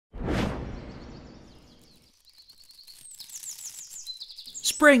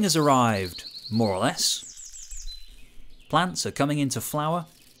Spring has arrived, more or less. Plants are coming into flower,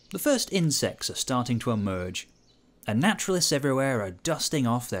 the first insects are starting to emerge, and naturalists everywhere are dusting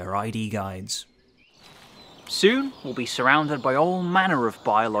off their ID guides. Soon we'll be surrounded by all manner of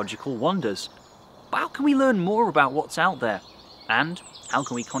biological wonders. But how can we learn more about what's out there? And how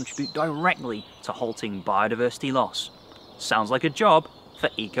can we contribute directly to halting biodiversity loss? Sounds like a job for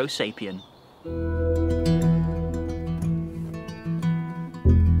Sapien.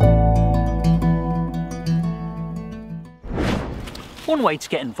 One way to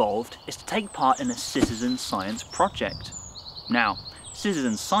get involved is to take part in a citizen science project. Now,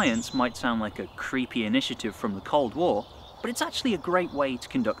 citizen science might sound like a creepy initiative from the Cold War, but it's actually a great way to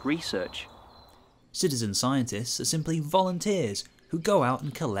conduct research. Citizen scientists are simply volunteers who go out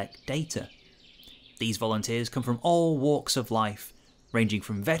and collect data. These volunteers come from all walks of life, ranging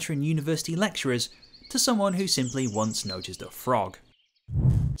from veteran university lecturers to someone who simply once noticed a frog.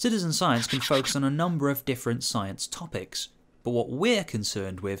 Citizen science can focus on a number of different science topics, but what we're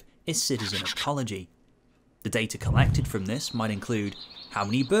concerned with is citizen ecology. The data collected from this might include how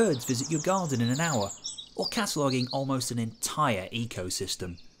many birds visit your garden in an hour, or cataloguing almost an entire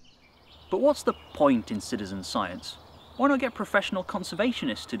ecosystem. But what's the point in citizen science? Why not get professional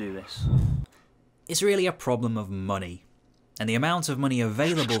conservationists to do this? It's really a problem of money, and the amount of money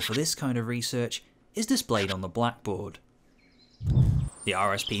available for this kind of research is displayed on the blackboard. The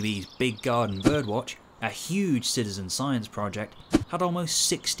RSPB's Big Garden Birdwatch, a huge citizen science project, had almost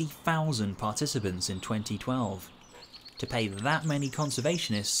 60,000 participants in 2012. To pay that many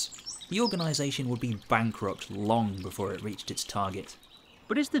conservationists, the organisation would be bankrupt long before it reached its target.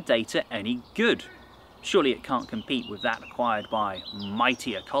 But is the data any good? Surely it can't compete with that acquired by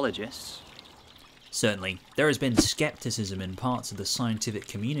mighty ecologists. Certainly, there has been scepticism in parts of the scientific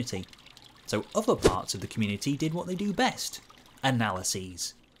community, so other parts of the community did what they do best: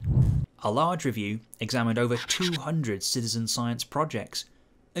 analyses. A large review examined over 200 citizen science projects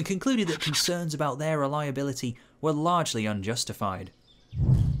and concluded that concerns about their reliability were largely unjustified.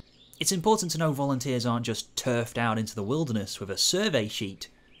 It's important to know volunteers aren't just turfed out into the wilderness with a survey sheet.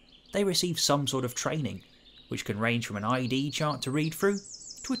 They receive some sort of training, which can range from an ID chart to read through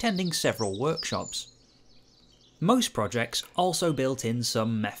to attending several workshops. Most projects also built in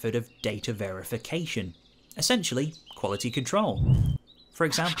some method of data verification, essentially quality control. For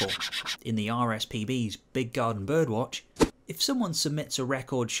example, in the RSPB's Big Garden Birdwatch, if someone submits a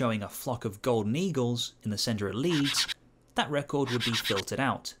record showing a flock of golden eagles in the centre of Leeds, that record would be filtered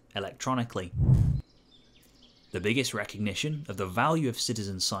out electronically. The biggest recognition of the value of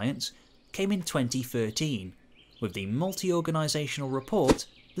citizen science came in 2013 with the multi-organisational report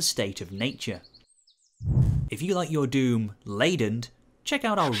The State of Nature. If you like your doom ladened, check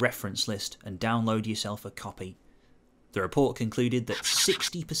out our reference list and download yourself a copy. The report concluded that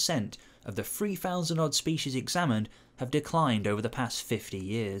 60% of the 3,000 odd species examined have declined over the past 50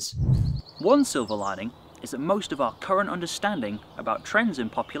 years. One silver lining is that most of our current understanding about trends in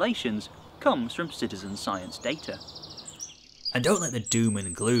populations comes from citizen science data. And don't let the doom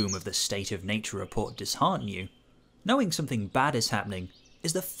and gloom of the State of Nature report dishearten you. Knowing something bad is happening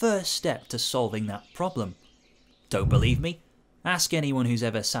is the first step to solving that problem. Don't believe me? Ask anyone who's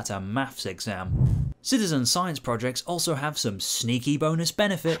ever sat a maths exam. Citizen science projects also have some sneaky bonus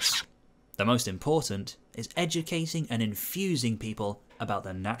benefits. The most important is educating and infusing people about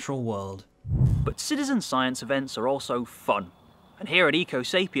the natural world. But citizen science events are also fun, and here at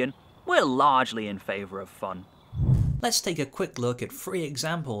Sapien, we're largely in favour of fun. Let's take a quick look at 3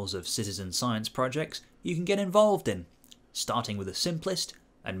 examples of citizen science projects you can get involved in, starting with the simplest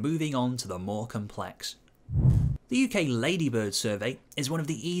and moving on to the more complex. The UK Ladybird Survey is one of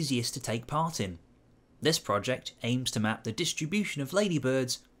the easiest to take part in. This project aims to map the distribution of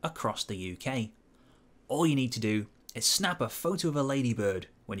ladybirds across the UK. All you need to do is snap a photo of a ladybird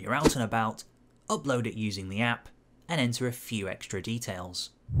when you're out and about, upload it using the app, and enter a few extra details.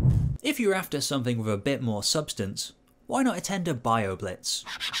 If you're after something with a bit more substance, why not attend a BioBlitz?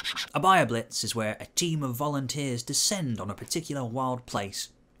 A BioBlitz is where a team of volunteers descend on a particular wild place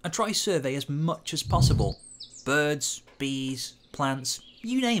and try survey as much as possible. Birds, bees, plants,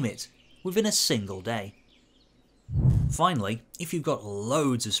 you name it, within a single day. Finally, if you've got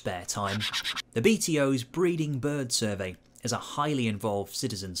loads of spare time, the BTO's Breeding Bird Survey is a highly involved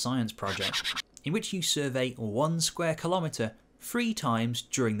citizen science project in which you survey 1 square kilometre 3 times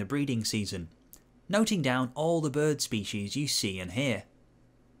during the breeding season, noting down all the bird species you see and hear.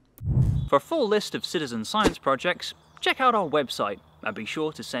 For a full list of citizen science projects, check out our website and be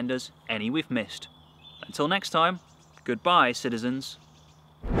sure to send us any we've missed. Until next time, goodbye, citizens.